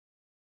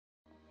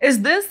Is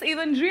this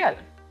even real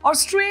or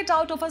straight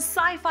out of a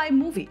sci-fi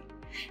movie?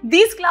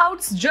 These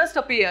clouds just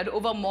appeared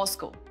over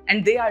Moscow,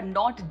 and they are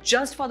not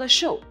just for the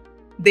show.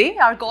 They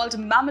are called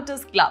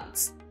Mammatus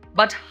clouds.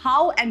 But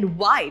how and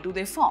why do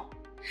they form?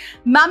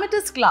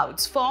 Mammatus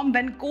clouds form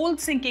when cold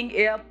sinking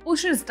air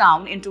pushes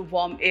down into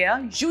warm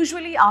air,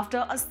 usually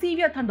after a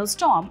severe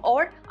thunderstorm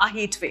or a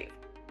heat wave.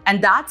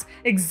 And that's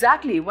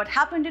exactly what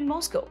happened in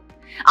Moscow.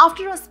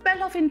 After a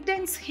spell of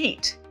intense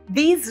heat,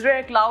 these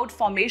rare cloud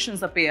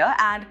formations appear,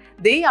 and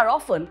they are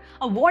often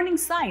a warning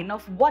sign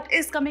of what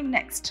is coming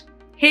next.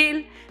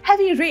 Hail,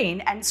 heavy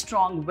rain, and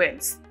strong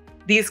winds.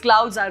 These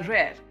clouds are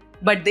rare,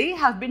 but they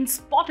have been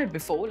spotted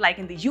before, like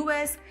in the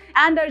US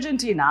and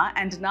Argentina,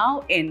 and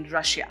now in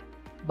Russia.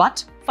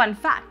 But fun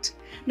fact,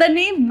 the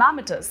name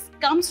Mammatus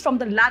comes from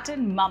the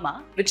Latin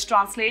mamma, which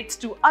translates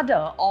to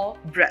udder or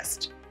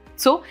breast.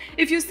 So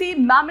if you see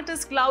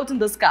Mammatus clouds in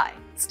the sky,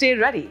 stay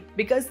ready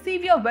because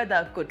severe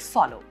weather could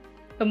follow.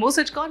 For more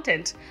such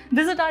content,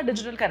 visit our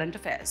digital current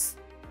affairs.